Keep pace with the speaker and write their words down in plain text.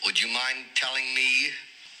Would you mind telling me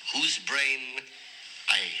whose brain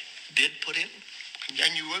I did put in?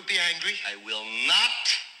 And you won't be angry? I will not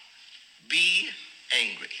be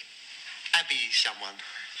angry. Abby someone.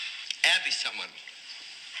 Abby someone.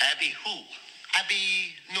 Abby who?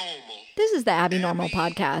 Abby Normal. This is the Abby Normal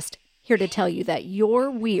podcast, here to tell you that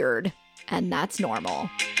you're weird, and that's normal.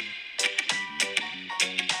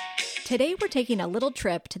 Today we're taking a little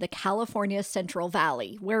trip to the California Central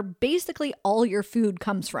Valley, where basically all your food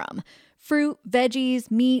comes from. Fruit,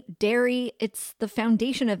 veggies, meat, dairy, it's the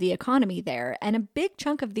foundation of the economy there, and a big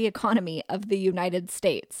chunk of the economy of the United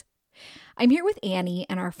States. I'm here with Annie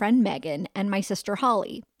and our friend Megan and my sister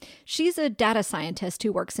Holly. She's a data scientist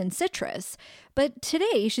who works in citrus, but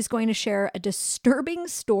today she's going to share a disturbing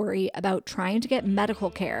story about trying to get medical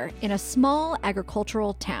care in a small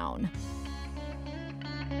agricultural town.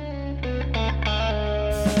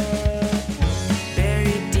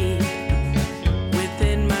 Buried deep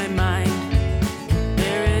within my mind,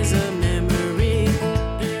 there is a memory,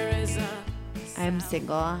 I'm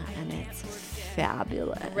single and it's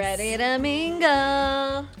fabulous. Ready to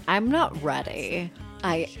mingle. I'm not ready.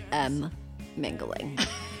 I am mingling.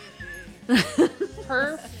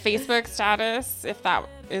 Her Facebook status, if that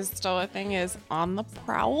is still a thing, is on the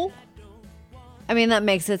prowl. I mean, that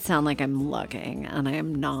makes it sound like I'm looking, and I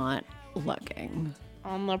am not looking.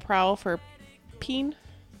 On the prowl for peen?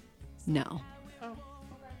 No. Oh.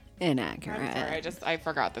 Inaccurate. I'm sorry, I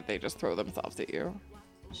forgot that they just throw themselves at you.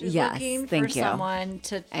 She's Yes, looking thank for you. someone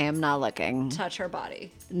to I am not looking. touch her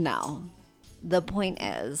body. No. The point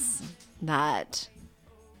is that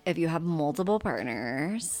if you have multiple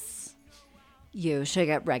partners, you should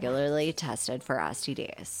get regularly tested for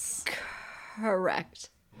STDs. Correct.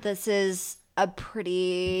 This is a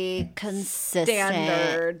pretty consistent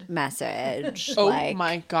Standard. message. Oh like,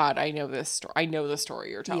 my God, I know this story. I know the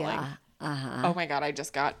story you're telling. yeah. Uh-huh. Oh my God, I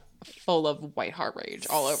just got full of white heart rage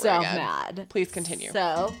all over So again. mad. Please continue.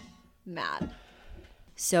 So mad.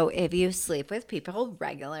 So if you sleep with people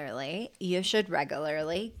regularly, you should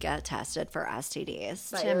regularly get tested for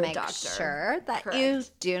STDs By to your make doctor. sure that Correct. you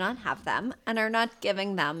do not have them and are not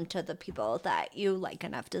giving them to the people that you like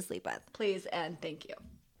enough to sleep with. Please and thank you.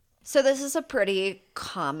 So this is a pretty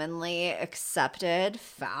commonly accepted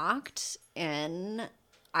fact in,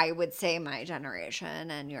 I would say, my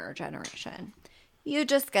generation and your generation. You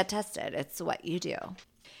just get tested. It's what you do.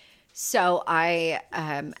 So I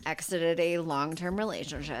exited a long-term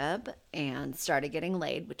relationship and started getting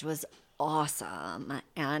laid, which was awesome.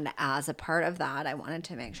 And as a part of that, I wanted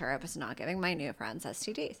to make sure I was not giving my new friends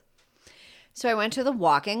STDs. So I went to the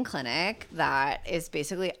walk-in clinic that is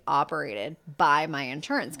basically operated by my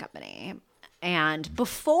insurance company. And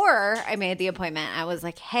before I made the appointment, I was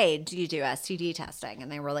like, hey, do you do STD testing?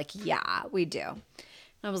 And they were like, yeah, we do.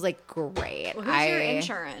 And I was like, great. Well, who's your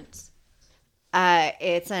insurance?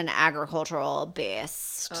 It's an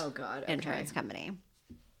agricultural-based Oh, God. Okay. insurance company.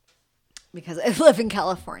 Because I live in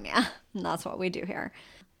California. And that's what we do here.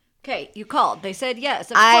 Okay, you called. They said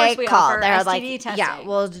yes. Of I course we called. offer They're STD like, testing. yeah,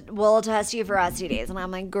 we'll test you for STDs. And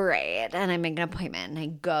I'm like, great. And I make an appointment and I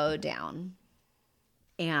go down.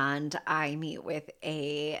 And I meet with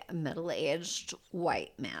a middle-aged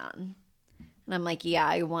white man. And I'm like, yeah,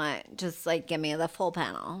 I want, just like, give me the full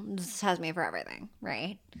panel. Just test me for everything,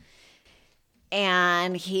 right?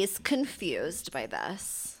 And he's confused by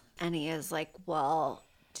this. And he is like, well,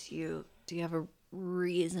 do you have a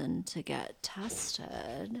reason to get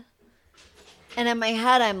tested? And in my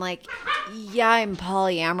head, I'm like, yeah, I'm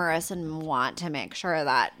polyamorous and want to make sure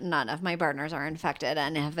that none of my partners are infected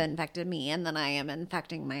and have infected me, and then I am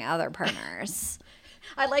infecting my other partners.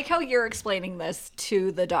 I like how you're explaining this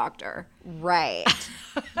to the doctor. Right.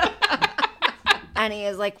 And he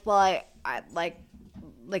is like, well, I like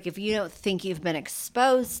if you don't think you've been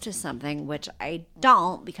exposed to something, which I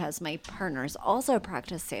don't because my partners also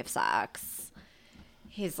practice safe sex,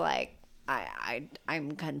 he's like,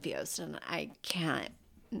 I'm confused and I can't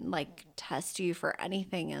like test you for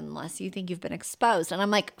anything unless you think you've been exposed. And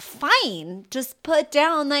I'm like, fine, just put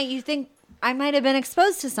down that you think I might have been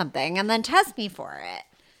exposed to something and then test me for it.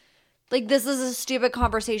 Like, this is a stupid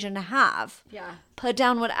conversation to have. Yeah. Put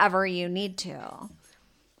down whatever you need to.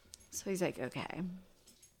 So he's like, okay.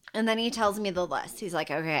 And then he tells me the list. He's like,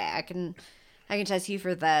 okay, I can test you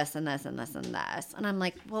for this and this and this and this. And I'm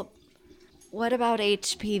like, well, what about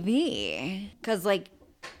HPV? Because, like,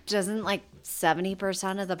 doesn't, like,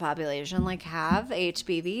 70% of the population, like, have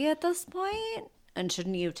HPV at this point? And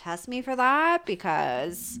shouldn't you test me for that?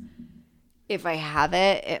 Because if I have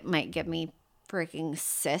it, it might give me freaking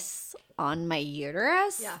cysts on my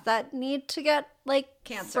uterus Yeah. that need to get like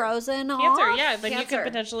Cancer. frozen Cancer, off. yeah. Then you Cancer. could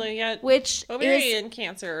potentially get Which ovarian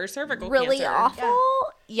cancer or cervical really cancer.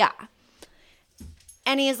 awful. Yeah.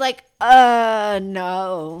 And he's like,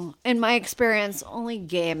 no. In my experience, only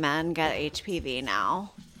gay men get HPV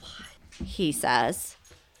now. He says.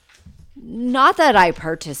 Not that I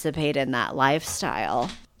participate in that lifestyle.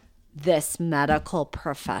 This medical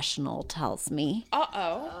professional tells me.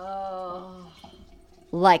 Uh-oh.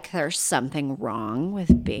 Like there's something wrong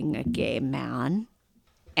with being a gay man.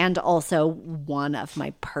 And also one of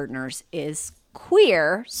my partners is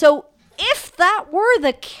queer. So if that were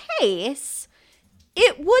the case,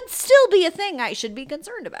 it would still be a thing I should be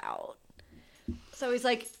concerned about. So he's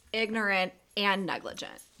like ignorant and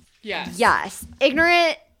negligent. Yes. Yes.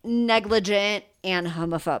 Ignorant, negligent, and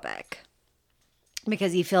homophobic.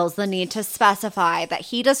 Because he feels the need to specify that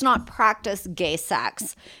he does not practice gay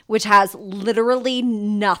sex, which has literally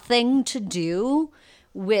nothing to do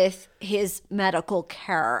with his medical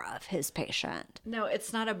care of his patient. No,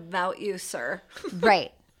 it's not about you, sir.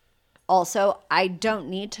 Right. Also, I don't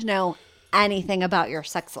need to know anything about your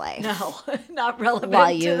sex life No, not relevant while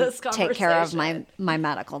to you this take care of conversation. my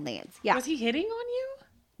medical needs. Yeah. Was he hitting on you?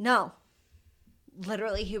 No.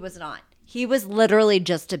 Literally, he was not. He was literally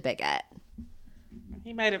just a bigot.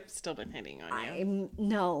 He might have still been hitting on you.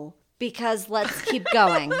 No, because let's keep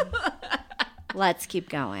going. Let's keep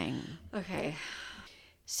going. Okay.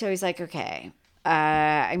 So he's like, okay,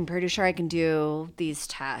 I'm pretty sure I can do these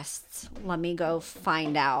tests. Let me go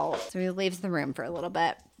find out. So he leaves the room for a little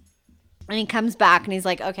bit. And he comes back and he's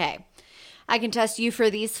like, okay, I can test you for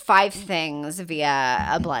these 5 things via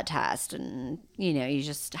a blood test. And, you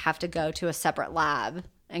just have to go to a separate lab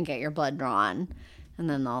and get your blood drawn. And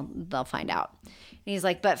then they'll find out. And he's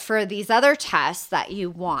like, but for these other tests that you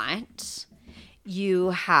want,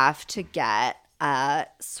 you have to get a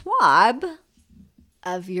swab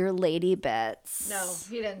of your lady bits. No,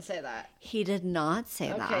 he didn't say that. He did not say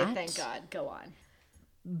that. Okay, thank God. Go on.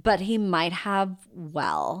 But he might have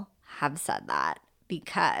said that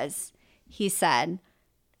because he said,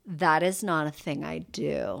 that is not a thing I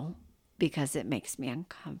do because it makes me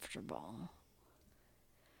uncomfortable.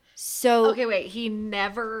 So Okay, wait. He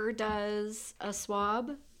never does a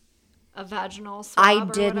swab? A vaginal swab? I or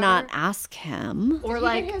did not whatever? ask him. Or He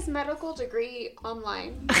like, did his medical degree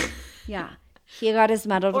online. Yeah. He got his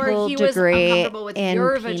medical Or he was degree uncomfortable with in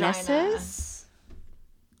your penises.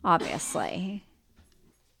 Obviously.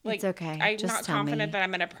 Like, It's okay. I'm Just not tell confident me. that I'm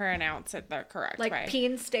going to pronounce it the correct like way.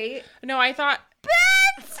 Penn State? No, I thought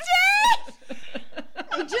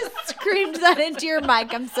I just screamed that into your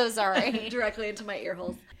mic. I'm so sorry. Directly into my ear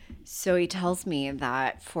holes. So he tells me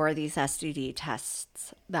that for these STD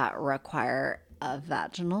tests that require a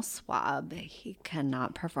vaginal swab, he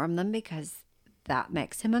cannot perform them because that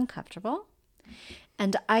makes him uncomfortable.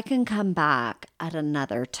 And I can come back at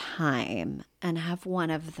another time and have one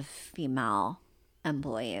of the female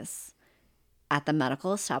employees at the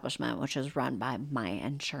medical establishment, which is run by my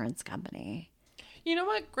insurance company. You know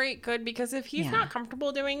what? Great, good. Because if he's Yeah. not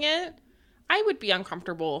comfortable doing it, I would be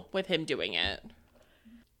uncomfortable with him doing it.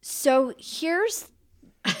 So here's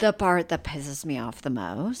the part that pisses me off the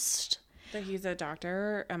most. That he's a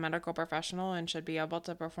doctor, a medical professional, and should be able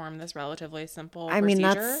to perform this relatively simple I mean,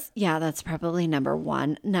 procedure. that's probably number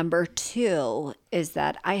 1. Number 2 is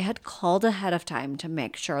that I had called ahead of time to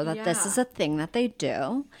make sure that this is a thing that they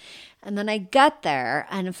do. And then I get there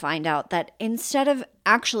and find out that instead of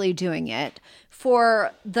actually doing it for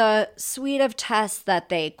the suite of tests that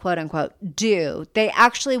they quote unquote do, they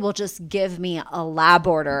actually will just give me a lab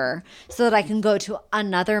order so that I can go to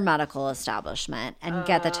another medical establishment and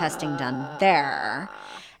get the testing done there.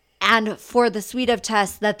 And for the suite of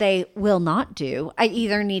tests that they will not do, I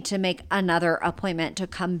either need to make another appointment to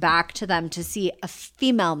come back to them to see a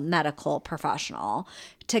female medical professional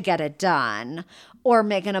to get it done, or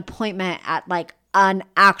make an appointment at like an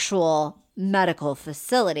actual medical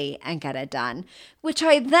facility and get it done, which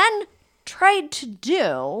I then tried to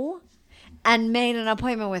do and made an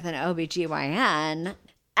appointment with an OBGYN.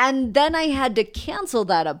 And then I had to cancel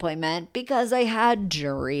that appointment because I had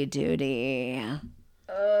jury duty.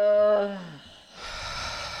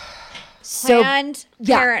 So Planned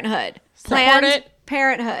yeah. Parenthood. Support Planned it.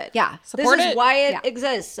 Parenthood. Yeah. Support this is it. why it Yeah.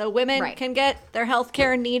 exists, so women Right. can get their health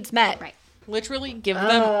care needs met. Right. Literally give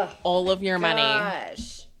them all of your money.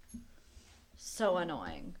 Gosh. So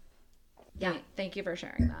annoying. Yeah. Thank you for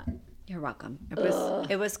sharing that. You're welcome.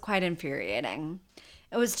 It was quite infuriating.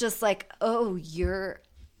 It was just like, oh, you're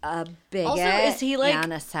a bigot. Also, is he like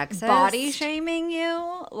and a sexist? body shaming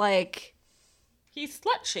you? Like He's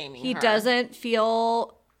slut shaming he her. doesn't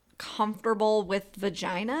feel comfortable with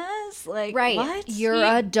vaginas? Like, Right. what? You're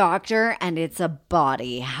a doctor and it's a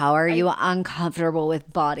body. How are you uncomfortable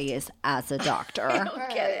with bodies as a doctor?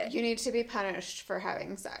 You need to be punished for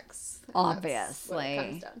having sex. Obviously. That's what it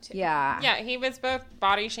comes down to. Yeah. Yeah, he was both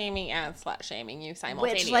body shaming and slut shaming you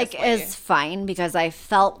simultaneously. Which, is fine because I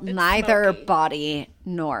felt neither smoky. body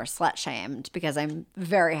nor slut shamed because I'm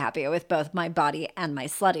very happy with both my body and my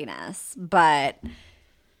sluttiness. But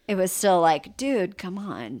it was still like, dude, come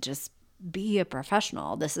on, just be a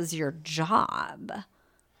professional. This is your job.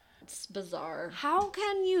 It's bizarre. How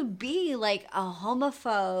can you be like a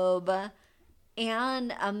homophobe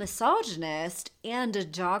and a misogynist and a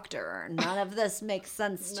doctor? None of this makes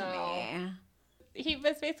sense to me. He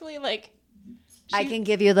was basically like, I can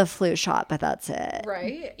give you the flu shot, but that's it.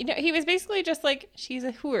 Right? you know, he was basically just like, she's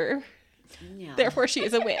a whore. Therefore, she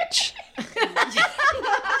is a witch.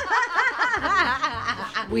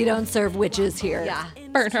 We don't serve witches here. Yeah.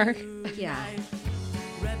 Burn her. Yeah.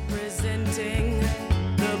 Representing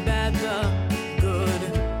the bad, the good,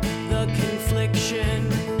 the confliction,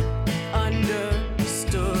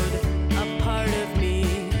 understood, a part of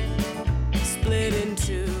me split in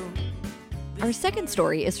two. Our second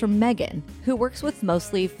story is from Megan, who works with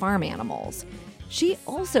mostly farm animals. She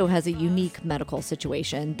also has a unique medical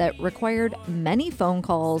situation that required many phone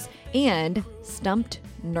calls and stumped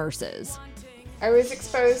nurses. I was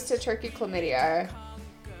exposed to turkey chlamydia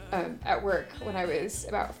at work when I was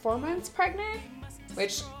about 4 months pregnant,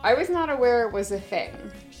 which I was not aware was a thing.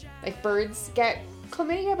 Like, birds get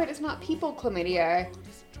chlamydia, but it's not people chlamydia.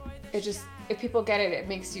 It just, if people get it, it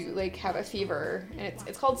makes you like have a fever, and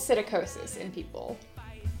it's called psittacosis in people.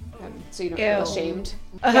 So you don't feel ashamed.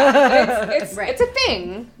 Yeah, it's a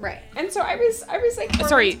thing, Right. And so I was like 4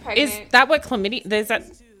 Sorry, months pregnant. is that what chlamydia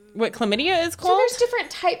is So called? there's different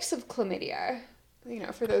types of chlamydia. You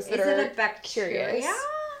know, for those that are curious.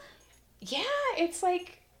 Yeah, it's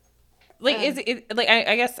like Is it like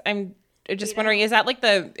I guess I'm just wondering, is that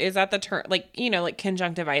the term, like, you know, like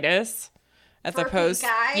conjunctivitis as opposed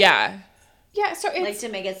pink yeah. So it's Like to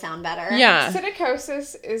make it sound better. yeah.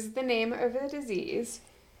 psittacosis is the name of the disease,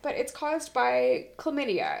 but it's caused by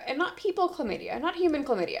chlamydia, and not people chlamydia, not human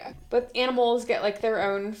chlamydia, but animals get like their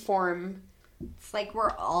own form. It's like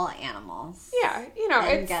we're all animals. Yeah, you know,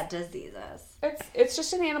 And it's get diseases. it's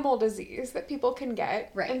just an animal disease that people can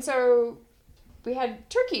get. Right. And so we had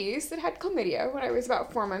turkeys that had chlamydia when I was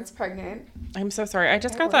about 4 months pregnant. I'm so sorry. I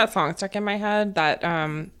just got that song stuck in my head that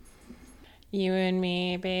you and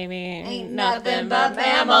me, baby, ain't nothing but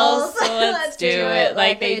mammals. So let's do it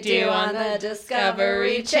like they do on the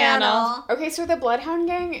Discovery Channel. Okay, so the Bloodhound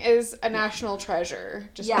Gang is a national treasure.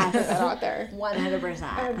 Just want to put that out there.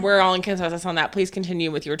 100%. We're all in consensus on that. Please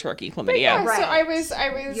continue with your turkey chlamydia. Yeah, Right. so I was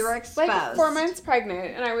You were like exposed. 4 months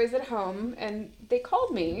pregnant, and I was at home, and they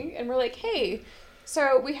called me and were like, "Hey,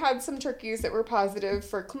 so we had some turkeys that were positive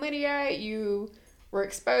for chlamydia. You were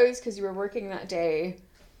exposed because you were working that day.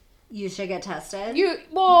 You should get tested. You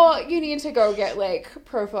need to go get like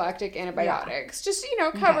prophylactic antibiotics. Just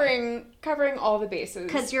covering all the bases.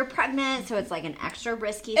 Because you're pregnant, so it's like an extra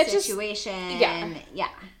risky It's just- situation. yeah.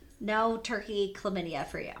 No turkey chlamydia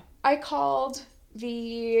for you. I called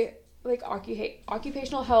the like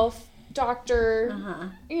occupational health doctor.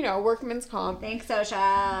 Workman's comp. Thanks,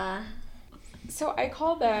 Osha. So I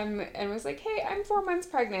called them and was like, "Hey, I'm 4 months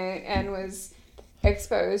pregnant and was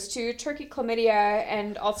exposed to turkey chlamydia,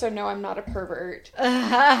 and also no, I'm not a pervert."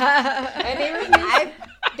 And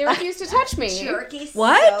they refused to touch me. Turkey's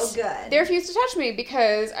What? so good. They refused to touch me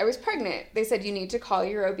because I was pregnant. They said, "You need to call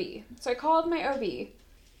your OB." So I called my OB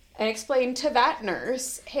and explained to that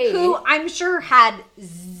nurse, "Hey, Who I'm sure had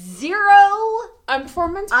zero I'm 4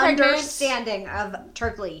 months pregnant. understanding of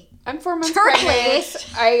turkey. I'm 4 months Turkey. pregnant.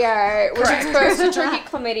 I was exposed to turkey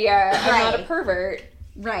chlamydia. I'm not a Right. pervert."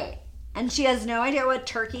 Right. And she has no idea what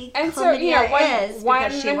turkey And so, chlamydia is one-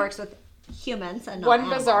 because she works with humans and not One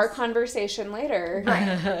animals. bizarre conversation later,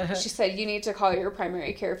 she said, "You need to call your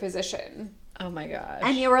primary care physician." Oh my gosh.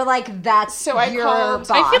 And you were like, that's So I your called-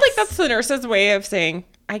 boss. I feel like that's the nurse's way of saying,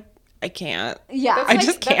 I can't. Yeah. That's I like-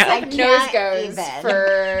 just that's can't. like I nose can't goes even.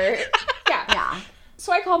 for yeah. Yeah.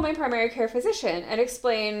 So I called my primary care physician and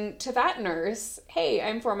explained to that nurse, "Hey,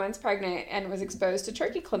 I'm 4 months pregnant and was exposed to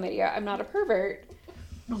turkey chlamydia. I'm not a pervert."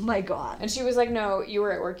 Oh my God. And she was like, "No, you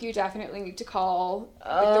were at work. You definitely need to call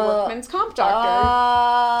like, the workman's comp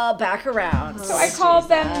doctor." Back around. So I called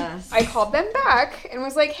them. I called them back and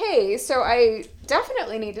was like, "Hey, so I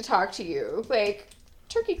definitely need to talk to you. Like,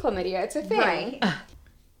 turkey chlamydia, it's a thing." Right.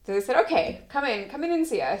 So they said, "Okay, come in and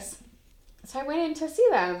see us." So I went in to see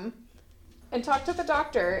them, and talked to the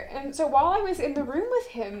doctor. And so while I was in the room with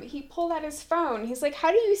him, he pulled out his phone. He's like,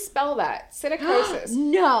 how do you spell that? Psittacosis.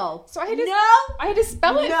 No. So I had to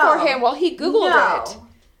spell it for him while he Googled it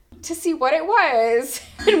to see what it was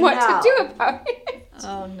and what to do about it.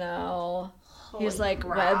 Oh no. He's like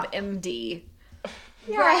crap. WebMD.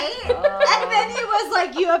 Yeah. Right? And then he was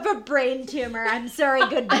like, you have a brain tumor. I'm sorry,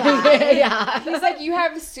 goodbye. Yeah. He's like, you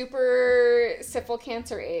have super syphil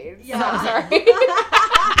cancer AIDS. Yeah. I'm sorry.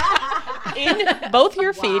 In both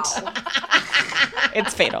your feet.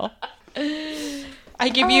 It's fatal. I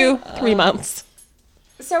give you 3 months.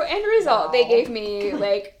 So end result, they gave me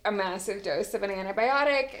like a massive dose of an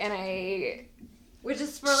antibiotic, and I Which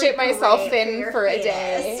is really shit myself great thin your for a fetus.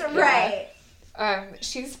 day. Right.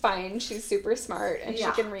 She's fine. She's super smart, and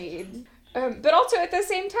Yeah. she can read. But also at the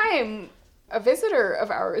same time, a visitor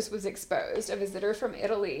of ours was exposed, a visitor from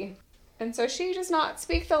Italy. And so she does not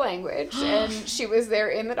speak the language, and she was there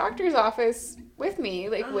in the doctor's office with me,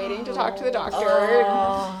 like waiting to talk to the doctor,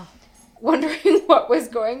 and wondering what was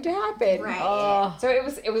going to happen. Right. So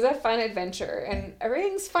it was a fun adventure, and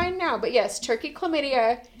everything's fine now. But yes, turkey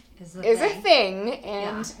chlamydia Is a thing,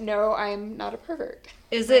 and no, I'm not a pervert.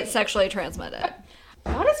 Is it sexually transmitted?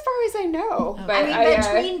 Not as far as I know, but I mean,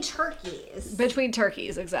 between turkeys. Between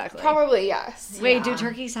turkeys, exactly. probably yes. Wait, do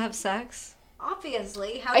turkeys have sex?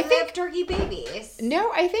 Obviously. How I do they think- have turkey babies?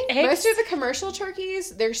 No, I think Eggs? most of the commercial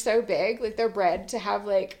turkeys, they're so big, like they're bred to have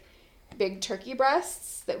like big turkey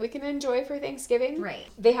breasts that we can enjoy for Thanksgiving. Right.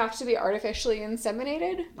 They have to be artificially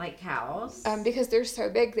inseminated Like cows? because they're so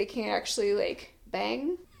big they can't actually like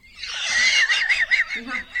bang.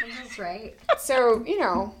 Yeah, that's right. So, you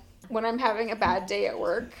know, when I'm having a bad day at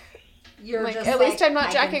work, You're like just at least I'm not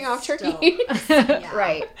I jacking can off still- turkey. Yeah.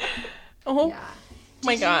 Right. Oh Yeah.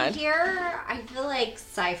 my God. Here, I feel like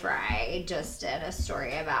Sci-Fry just did a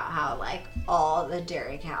story about how like all the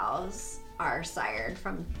dairy cows are sired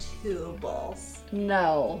from 2 bulls.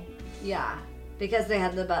 No. Yeah, because they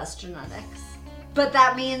had the best genetics. But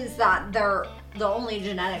that means that they're the only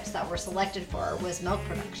genetics that were selected for was milk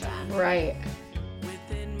production. Right.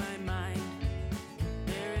 Within my mind,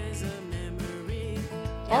 there is a memory.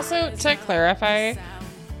 Also, to clarify,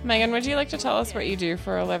 Megan, would you like to tell us what you do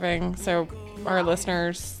for a living so our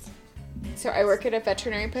listeners... So I work at a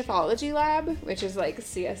veterinary pathology lab, which is like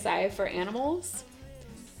CSI for animals.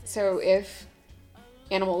 So if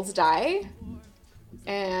animals die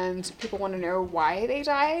and people want to know why they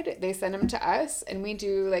died, they send them to us, and we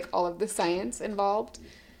do like all of the science involved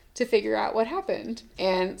to figure out what happened.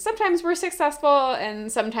 And sometimes we're successful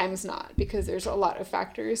and sometimes not, because there's a lot of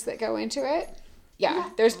factors that go into it. Yeah,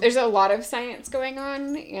 there's a lot of science going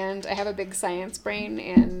on, and I have a big science brain,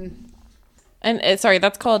 and sorry,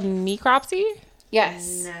 that's called necropsy?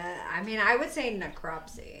 yes. I mean, I would say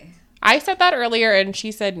necropsy. I said that earlier and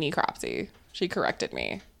she said necropsy. She corrected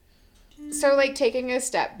me. So, like, taking a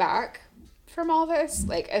step back from all this,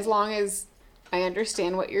 like, as long as I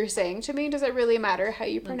understand what you're saying to me, does it really matter how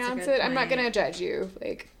you pronounce good it? I'm not point. gonna judge you,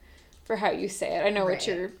 like, for how you say it. I know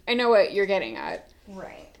Right. I know what you're getting at.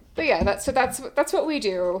 Right. But yeah, that's what we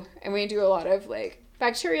do, and we do a lot of like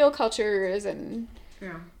bacterial cultures and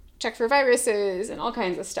Yeah. check for viruses and all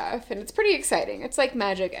kinds of stuff, and it's pretty exciting. It's like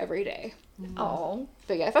magic every day. Oh.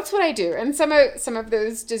 But yeah, that's what I do. And some of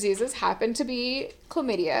those diseases happen to be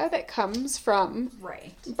chlamydia that comes from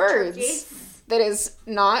Right. birds. Turkeys. That is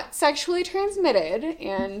not sexually transmitted,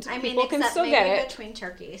 and I mean, people can except still maybe get it. between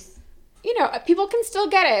turkeys. You know, people can still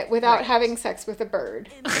get it without Right. having sex with a bird.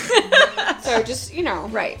 So just, you know,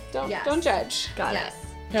 Right. don't Yes. don't judge. Got Yes.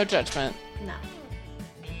 No judgment. No.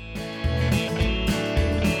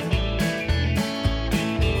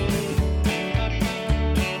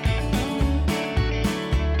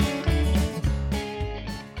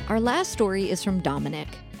 Our last story is from Dominic.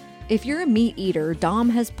 If you're a meat eater, Dom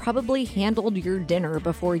has probably handled your dinner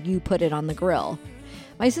before you put it on the grill.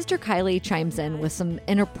 My sister Kylie chimes in with some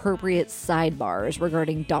inappropriate sidebars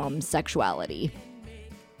regarding Dom's sexuality.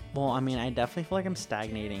 Well, I mean, I definitely feel like I'm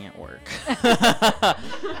stagnating at work.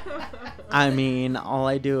 I mean, all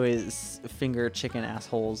I do is finger chicken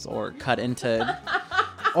assholes or cut into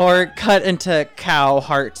cow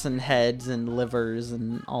hearts and heads and livers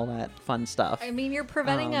and all that fun stuff. I mean, you're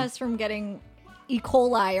preventing us from getting E.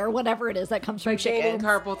 coli or whatever it is that comes from Gaining chickens.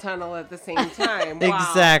 carpal tunnel at the same time. Wow.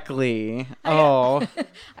 Exactly. Oh,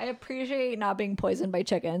 I appreciate not being poisoned by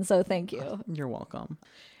chickens, so thank you. you're welcome.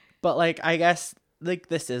 But like, I guess like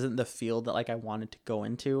this isn't the field that like I wanted to go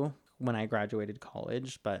into when I graduated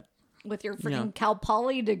college, but With your freaking Cal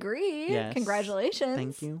Poly degree. yes. Congratulations.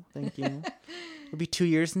 Thank you. It'll be 2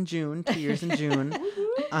 years in June. 2 years in June.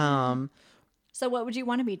 So what would you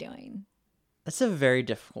want to be doing? That's a very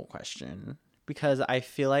difficult question because I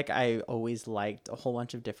feel like I always liked a whole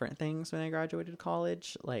bunch of different things when I graduated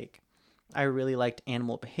college. Like, I really liked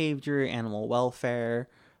animal behavior, animal welfare.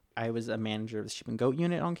 I was a manager of the sheep and goat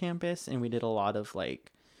unit on campus, and we did a lot of,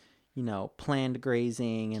 like, you know, planned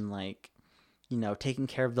grazing and, like, you know, taking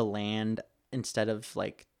care of the land instead of,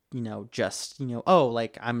 like, you know, just, you know, oh,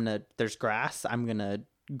 like, there's grass, I'm gonna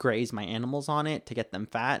graze my animals on it to get them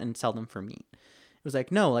fat and sell them for meat. It was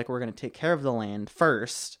like, no, like, we're going to take care of the land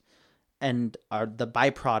first, and the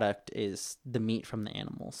byproduct is the meat from the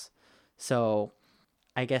animals. So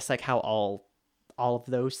I guess, like, how all of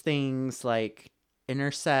those things, like,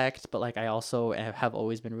 intersect, but, like, I also have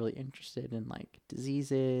always been really interested in, like,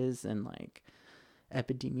 diseases and, like,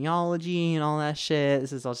 epidemiology and all that shit.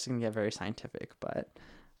 This is all just going to get very scientific, but,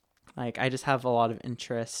 like, I just have a lot of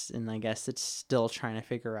interest, and I guess it's still trying to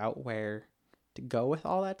figure out where to go with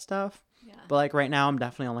all that stuff. Yeah. But, like, right now I'm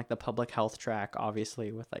definitely on, like, the public health track,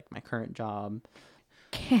 obviously, with, like, my current job.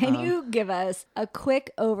 Can you give us a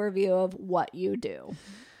quick overview of what you do?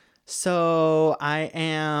 So I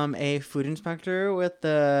am a food inspector with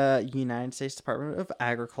the United States Department of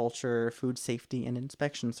Agriculture Food Safety and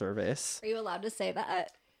Inspection Service. Are you allowed to say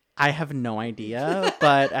that? I have no idea,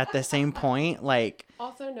 but at the same point, like,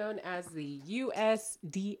 Also known as the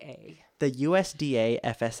USDA. the USDA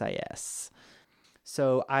FSIS.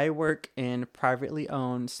 So I work in privately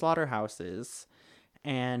owned slaughterhouses,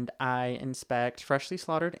 and I inspect freshly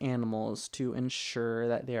slaughtered animals to ensure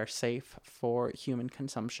that they are safe for human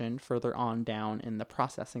consumption further on down in the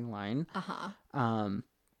processing line.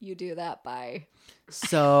 You do that by...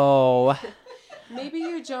 So Maybe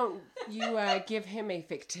you give him a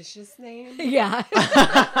fictitious name. Yeah.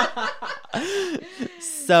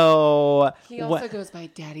 so He also goes by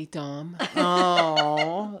Daddy Dom.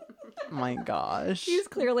 Oh my gosh. He's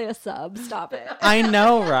clearly a sub. Stop it. I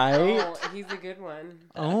know, right? Oh, he's a good one.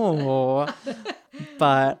 Oh,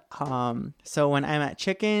 but so when I'm at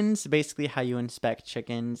chickens, basically how you inspect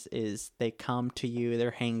chickens is they come to you,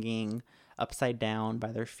 they're hanging upside down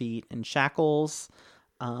by their feet in shackles.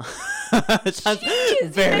 It sounds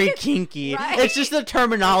very kinky. right. It's just the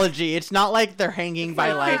terminology. It's not like they're hanging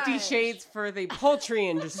by like 50 Shades for the poultry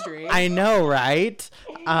industry. I know, right?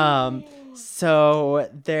 So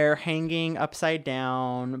they're hanging upside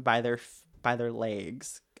down by their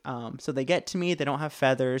legs. So they get to me. They don't have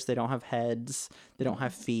feathers. They don't have heads. They don't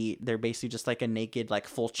have feet. They're basically just like a naked, like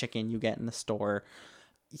full chicken you get in the store.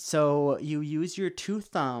 So you use your two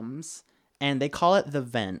thumbs, and they call it the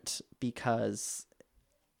vent because,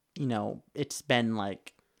 you know, it's been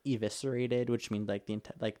like eviscerated, which means like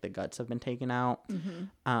the guts have been taken out.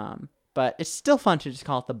 But it's still fun to just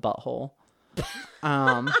call it the butthole.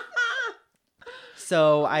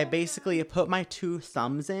 So I basically put my two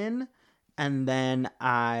thumbs in, and then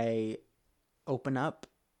I open up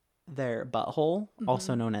their butthole,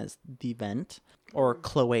 also known as the vent or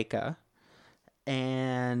cloaca,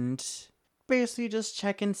 and basically just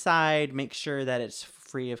check inside, make sure that it's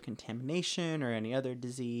free of contamination or any other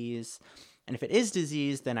disease. And if it is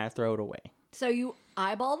disease, then I throw it away. So you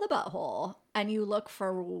eyeball the butthole and you look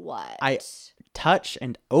for what? I touch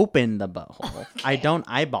and open the butthole. I don't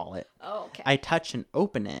eyeball it. Oh, okay. I touch and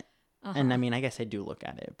open it. And I mean, I guess I do look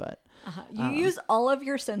at it, but You use all of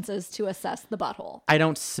your senses to assess the butthole. I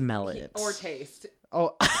don't smell it. Or taste.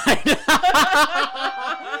 Oh,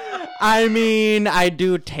 I mean, I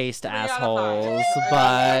do taste assholes,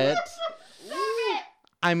 but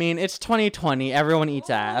I mean, it's 2020. Everyone eats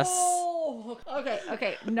ass. Oh,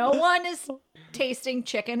 okay. No one is tasting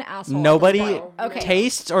chicken asshole. Nobody Okay.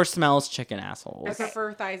 tastes or smells chicken assholes. I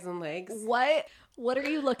prefer thighs and legs. What are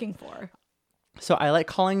you looking for? So I like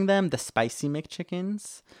calling them the spicy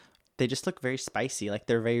McChickens. They just look very spicy. Like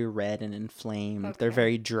they're very red and inflamed. They're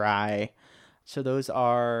very dry. So those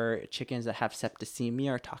are chickens that have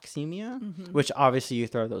septicemia or toxemia, which obviously you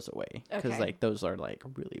throw those away because like those are like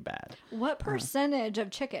really bad. What percentage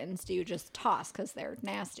of chickens do you just toss because they're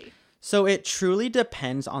nasty? So it truly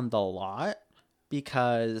depends on the lot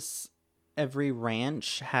because every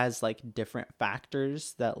ranch has like different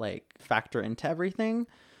factors that like factor into everything.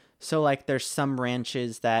 So like there's some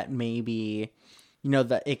ranches that maybe, you know,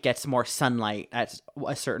 that it gets more sunlight at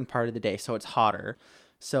a certain part of the day, so it's hotter.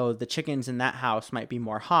 So the chickens in that house might be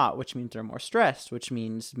more hot, which means they're more stressed, which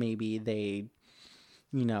means maybe they,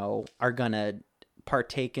 you know, are gonna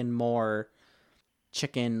partake in more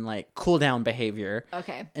chicken like cool down behavior.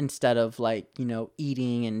 Okay. Instead of like, you know,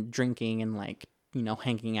 eating and drinking and like, you know,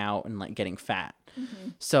 hanging out and like getting fat.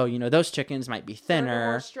 So, you know, those chickens might be They're under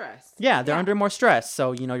thinner. more stress. Yeah, they're under more stress.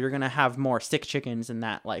 So, you know, you're going to have more sick chickens in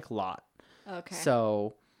that like lot. Okay.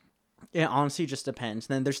 So It honestly just depends.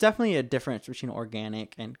 Then there's definitely a difference between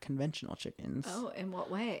organic and conventional chickens. Oh, in what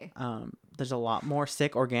way? There's a lot more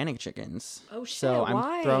sick organic chickens. Oh, shit, So I'm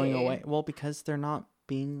why? throwing away. Well, because they're not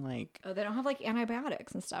being like Oh, they don't have like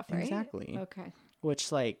antibiotics and stuff, right? Exactly. Okay.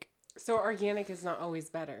 which like So organic is not always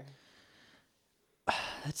better.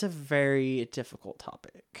 that's a very difficult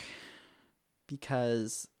topic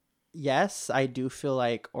because yes, I do feel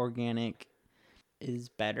like organic is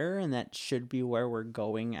better and that should be where we're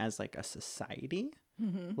going as like a society.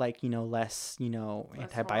 Mm-hmm. Like, you know, less, you know, Less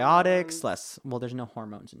antibiotics, hormones. less, well, there's no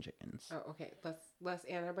hormones in chickens. Oh, okay. Less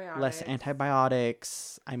antibiotics. Less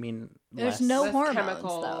antibiotics. I mean, There's less. no Less hormones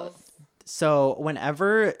chemicals. though. So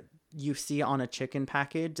whenever you see on a chicken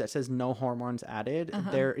package that says no hormones added,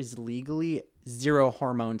 there is legally 0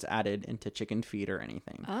 hormones added into chicken feed or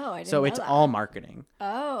anything. Oh, I didn't So know it's that. all marketing.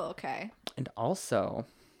 Oh, okay. And also,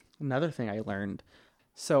 another thing I learned.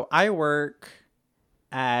 So I work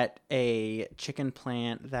at a chicken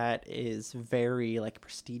plant that is very like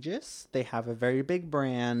prestigious. They have a very big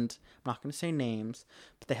brand. I'm not going to say names,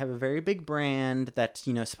 but they have a very big brand that's,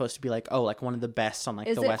 you know, supposed to be like, oh, like one of the best on like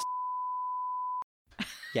Is the it West.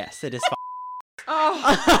 Yes, it is. Oh,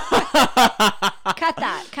 Cut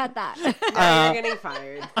that. Cut that. now you're getting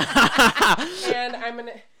fired. And I'm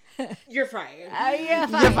gonna. You're fired. Yeah,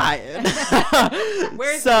 You're fine. fired.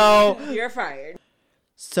 Where's so You're fired.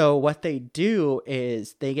 So what they do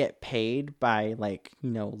is they get paid by like,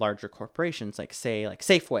 you know, larger corporations like say like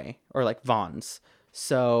Safeway or like Vons.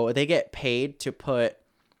 So they get paid to put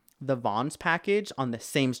the Vons package on the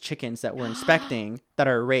same chickens that we're inspecting that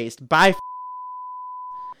are raised by.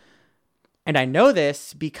 And I know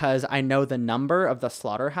this because I know the number of the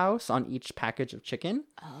slaughterhouse on each package of chicken.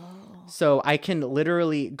 Oh. So I can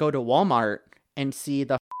literally go to Walmart and see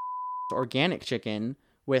the organic chicken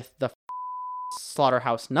with the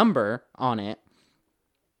slaughterhouse number on it.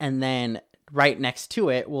 And then right next to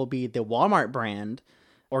it will be the Walmart brand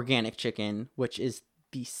organic chicken, which is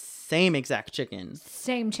the same exact chicken.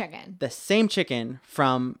 Same chicken. The same chicken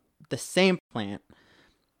from the same plant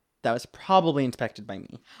that was probably inspected by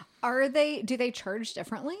me. Do they charge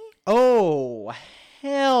differently? Oh,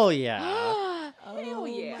 hell yeah. Hell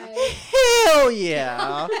yeah. Hell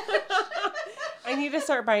yeah. I need to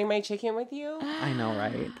start buying my chicken with you. I know,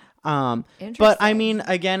 right? But I Interesting. mean,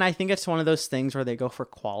 again, I think it's one of those things where they go for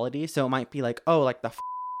quality. So it might be like, oh, like the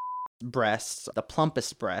breasts, the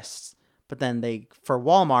plumpest breasts. But then for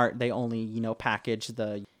Walmart, they only, you know, package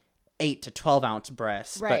the 8 to 12 ounce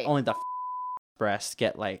breasts. Right. But only the breasts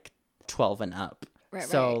get like 12 and up. Right,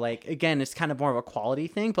 So right. like, again, it's kind of more of a quality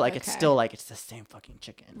thing, but like, it's Okay. still like, it's the same fucking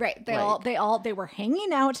chicken. Right. Like, They were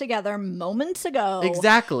hanging out together moments ago.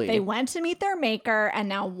 Exactly. They went to meet their maker, and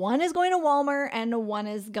now one is going to Walmart and one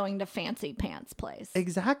is going to Fancy Pants place.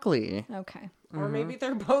 Exactly. Okay. Or maybe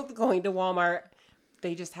they're both going to Walmart.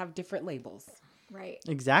 They just have different labels. Right.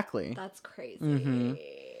 Exactly. That's crazy. Mm-hmm.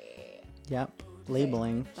 Yep.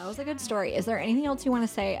 Labeling. That was a good story. Is there anything else you want to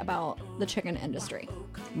say about the chicken industry?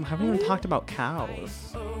 We haven't even talked about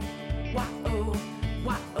cows.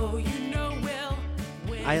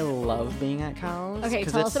 I love being at cows. Okay,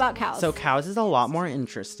 'cause tell us about cows. So cows is a lot more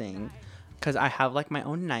interesting because I have like my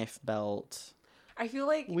own knife belt. I feel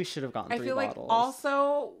like We should have gotten I 3 feel bottles. like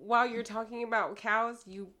also while you're talking about cows,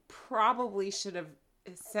 you probably should have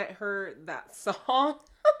sent her that song.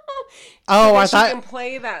 Oh, I so that she thought can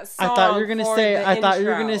play that song. I thought you were gonna for say the I thought you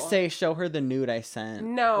were gonna intro. say show her the nude I sent.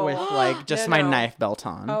 No. with like just No, my no. knife belt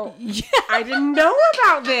on. Oh, I didn't know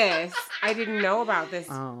about this. I didn't know about this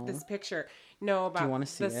Oh. this picture. No, about wanna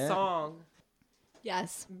see the it? song.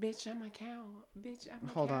 Yes. Bitch, I'm a cow. Bitch, I'm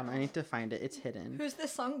a Hold cow. on, I need to find it. It's hidden. Who's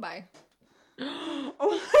this sung by?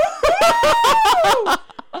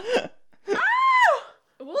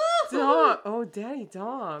 Dom. Oh, Daddy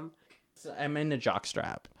Dom. I'm in a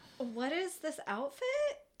jockstrap. What is this outfit?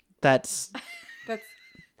 That's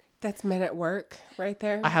That's men at work right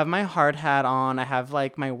there. I have my hard hat on. I have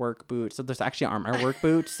like my work boots. So those actually aren't my work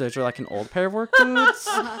boots. Those are like an old pair of work boots.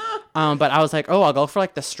 But I was like, oh, I'll go for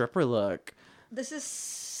like the stripper look. This is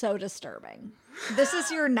so disturbing. This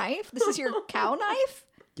is your knife? This is your cow knife?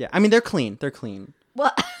 Yeah, I mean they're clean. They're clean.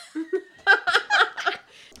 What?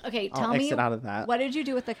 Okay, tell I'll me. exit out of that. What did you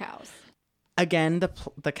do with the cows? Again,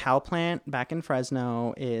 the cow plant back in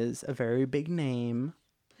Fresno is a very big name.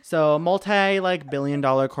 So multi like $billion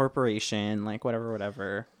corporation, like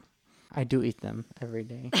whatever. I do eat them every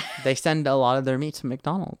day. They send a lot of their meat to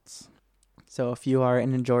McDonald's. So if you are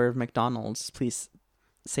an enjoyer of McDonald's, please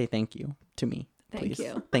say thank you to me. Thank Please.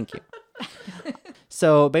 you. Thank you.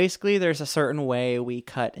 So basically there's a certain way we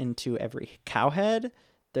cut into every cow head.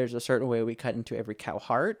 There's a certain way we cut into every cow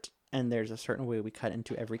heart. and there's a certain way we cut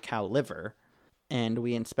into every cow liver, and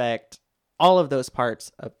we inspect all of those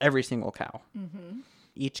parts of every single cow.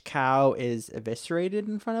 Each cow is eviscerated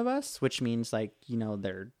in front of us, which means like, you know,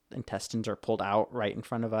 their intestines are pulled out right in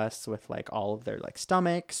front of us with like all of their like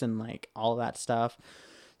stomachs and like all of that stuff.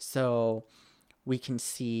 So we can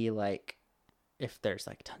see like if there's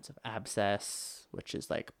like tons of abscess, which is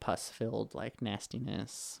like pus filled like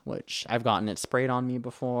nastiness, which I've gotten it sprayed on me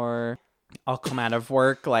before. I'll come out of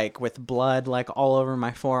work like with blood like all over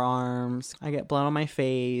my forearms. I get blood on my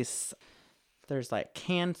face. There's like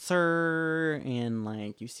cancer, and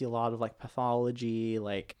like you see a lot of like pathology.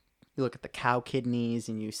 Like you look at the cow kidneys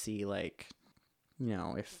and you see like, you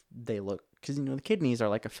know, if they look, because you know the kidneys are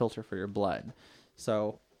like a filter for your blood.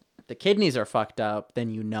 So if the kidneys are fucked up, then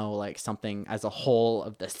you know like something as a whole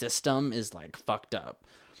of the system is like fucked up.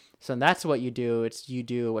 So that's what you do. You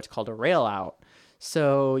do what's called a rail out.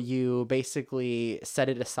 So you basically set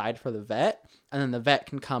it aside for the vet, and then the vet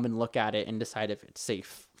can come and look at it and decide if it's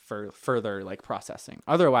safe for further like processing.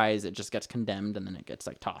 Otherwise it just gets condemned and then it gets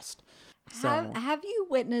like tossed. So Have you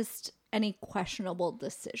witnessed any questionable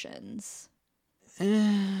decisions?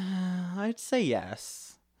 I'd say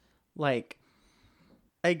yes. Like,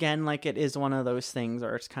 again, like it is one of those things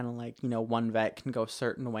where it's kind of like, you know, one vet can go a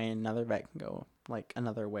certain way and another vet can go like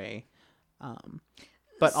another way.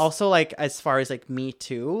 But also like as far as like me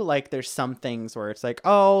too, like there's some things where it's like,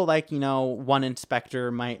 oh, like, you know, one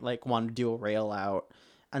inspector might like want to do a rail out.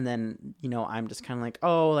 And then, you know, I'm just kind of like,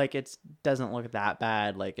 oh, like it doesn't look that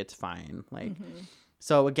bad. Like it's fine. Like,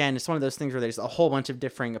 so again, it's one of those things where there's a whole bunch of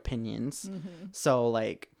differing opinions. So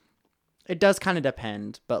like, it does kind of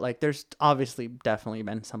depend, but like, there's obviously definitely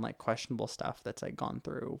been some like questionable stuff that's like gone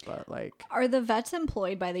through, but like. Are the vets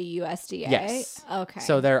employed by the USDA? Yes. Okay.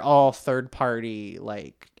 So they're all third party,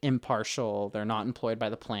 like impartial. They're not employed by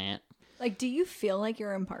the plant. Like, do you feel like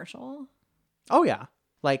you're impartial? Oh yeah.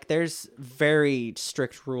 Like, there's very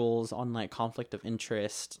strict rules on, like, conflict of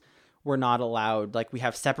interest. We're not allowed, like, we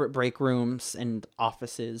have separate break rooms and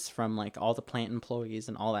offices from, like, all the plant employees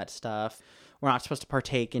and all that stuff. We're not supposed to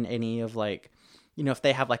partake in any of, like, you know, if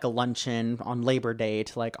they have, like, a luncheon on Labor Day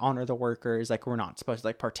to, like, honor the workers, like, we're not supposed to,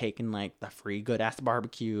 like, partake in, like, the free good-ass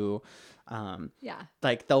barbecue. Yeah.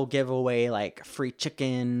 Like, they'll give away, like, free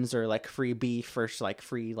chickens or, like, free beef or, like,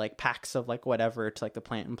 free, like, packs of, like, whatever to, like, the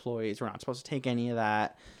plant employees. We're not supposed to take any of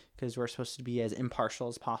that because we're supposed to be as impartial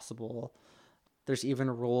as possible. There's even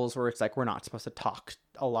rules where it's, like, we're not supposed to talk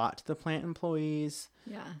a lot to the plant employees.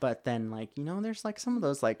 Yeah. But then, like, you know, there's, like, some of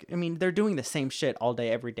those, like, I mean, they're doing the same shit all day,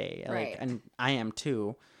 every day. Like, Right. And I am,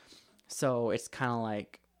 too. So it's kind of,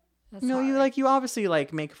 like, That's you know, hard. you obviously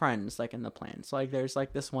like make friends like in the plant. So like there's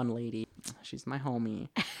like this one lady, she's my homie.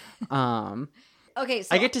 Okay,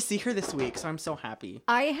 so I get to see her this week, so I'm so happy.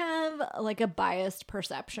 I have like a biased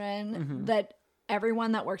perception that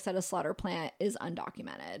everyone that works at a slaughter plant is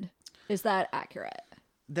undocumented. Is that accurate?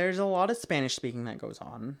 There's a lot of Spanish speaking that goes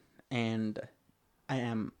on, and I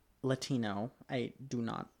am Latino. I do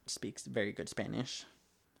not speak very good Spanish.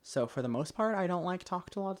 So for the most part, I don't like talk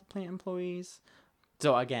to a lot of the plant employees.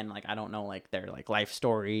 So again, like I don't know like their like life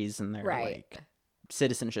stories and their Right. like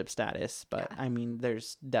citizenship status, but Yeah. I mean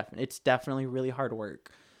it's definitely really hard work.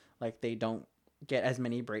 Like they don't get as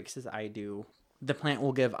many breaks as I do. The plant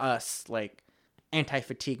will give us like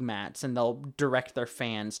anti-fatigue mats and they'll direct their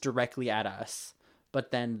fans directly at us. But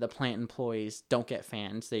then the plant employees don't get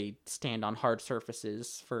fans. They stand on hard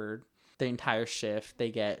surfaces for the entire shift. They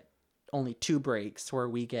get only 2 breaks where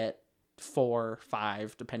we get 4 or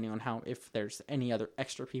 5, depending on if there's any other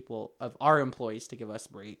extra people of our employees to give us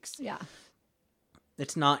breaks. Yeah.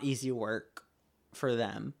 It's not easy work for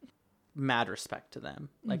them. Mad respect to them.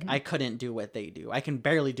 Like I couldn't do what they do. I can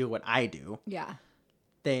barely do what I do. Yeah.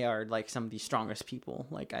 They are like some of the strongest people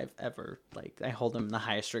like I've ever I hold them in the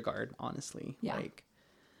highest regard, honestly. Yeah. Like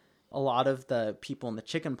a lot of the people in the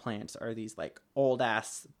chicken plants are these like old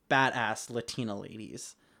ass badass Latina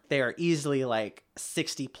ladies. They are easily like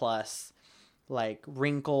 60 plus, like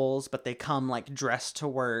wrinkles, but they come like dressed to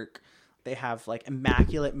work. They have like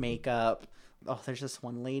immaculate makeup. Oh, there's this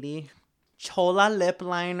one lady, chola lip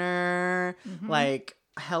liner, like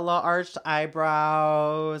hella arched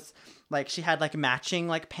eyebrows. Like she had like matching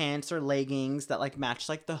like pants or leggings that like matched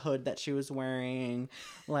like the hood that she was wearing.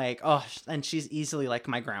 Like, oh, and she's easily like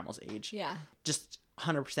my grandma's age. Yeah. Just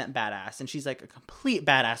 100% badass. And she's like a complete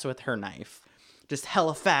badass with her knife. Just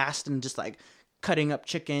hella fast and just like cutting up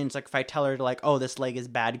chickens. Like if I tell her to like, oh, this leg is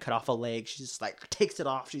bad, cut off a leg, she just like takes it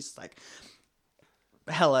off. She's like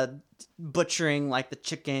hella butchering like the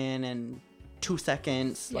chicken in 2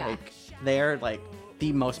 seconds. Yeah. Like they're like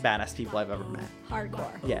the most badass people I've ever met.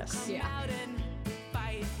 Hardcore. Yes. Yeah.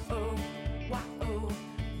 Fight for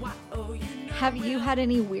Have you had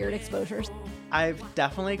any weird exposures? I've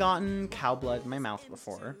definitely gotten cow blood in my mouth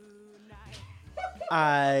before.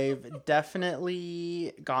 I've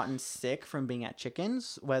definitely gotten sick from being at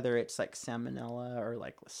chickens, whether it's like salmonella or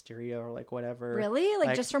like listeria or like whatever. Really?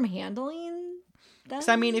 Like just from handling them? Because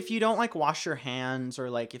I mean, if you don't like wash your hands,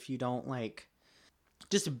 or like if you don't like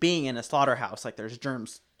just being in a slaughterhouse, like there's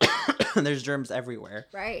germs, there's germs everywhere.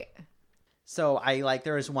 Right. So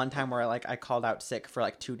there was one time where I called out sick for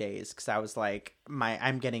like 2 days because I was like,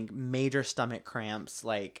 I'm getting major stomach cramps.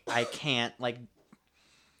 Like I can't like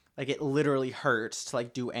it literally hurts to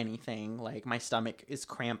like do anything. Like my stomach is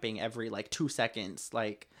cramping every like 2 seconds.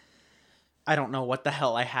 Like I don't know what the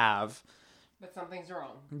hell I have. But something's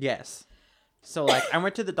wrong. Yes. So like I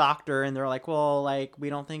went to the doctor and they're like, well, like we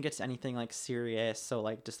don't think it's anything like serious. So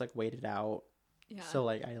like just like wait it out. Yeah. So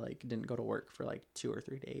like I like didn't go to work for like 2 or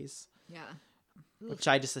 3 days. Yeah. Which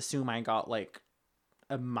I just assume I got like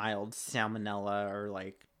a mild salmonella or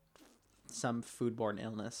like some foodborne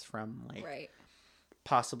illness from like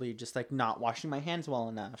possibly just like not washing my hands well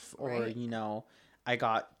enough, or you know, I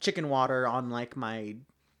got chicken water on like my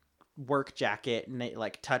work jacket and it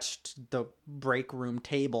like touched the break room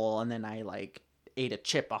table, and then I like ate a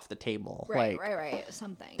chip off the table, right, like, right,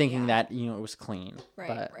 something, thinking that, you know, it was clean,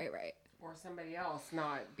 right. Or somebody else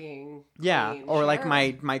not being clean. Or sure. like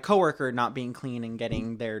my coworker not being clean and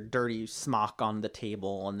getting their dirty smock on the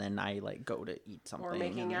table, and then I like go to eat something. Or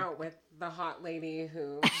making out with the hot lady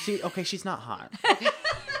who... she's not hot.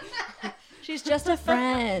 She's just a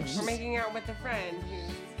friend. Or making out with a friend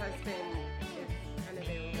whose husband is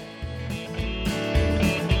unavailable.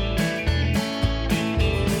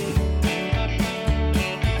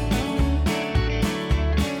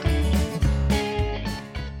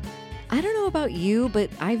 I don't know about you, but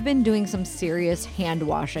I've been doing some serious hand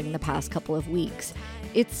washing the past couple of weeks.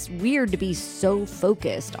 It's weird to be so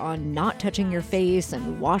focused on not touching your face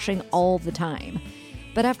and washing all the time.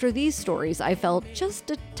 But after these stories, I felt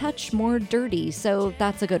just a touch more dirty, so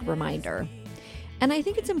that's a good reminder. And I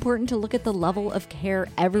think it's important to look at the level of care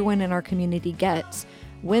everyone in our community gets.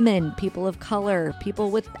 Women, people of color,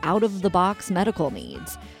 people with out-of-the-box medical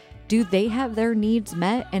needs. Do they have their needs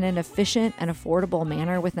met in an efficient and affordable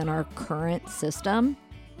manner within our current system?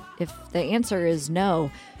 If the answer is no,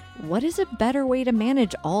 what is a better way to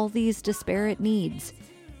manage all these disparate needs?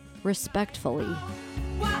 Respectfully.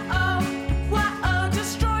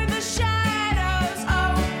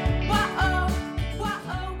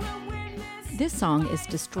 This song is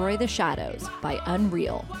Destroy the Shadows by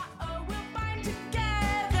Unreal.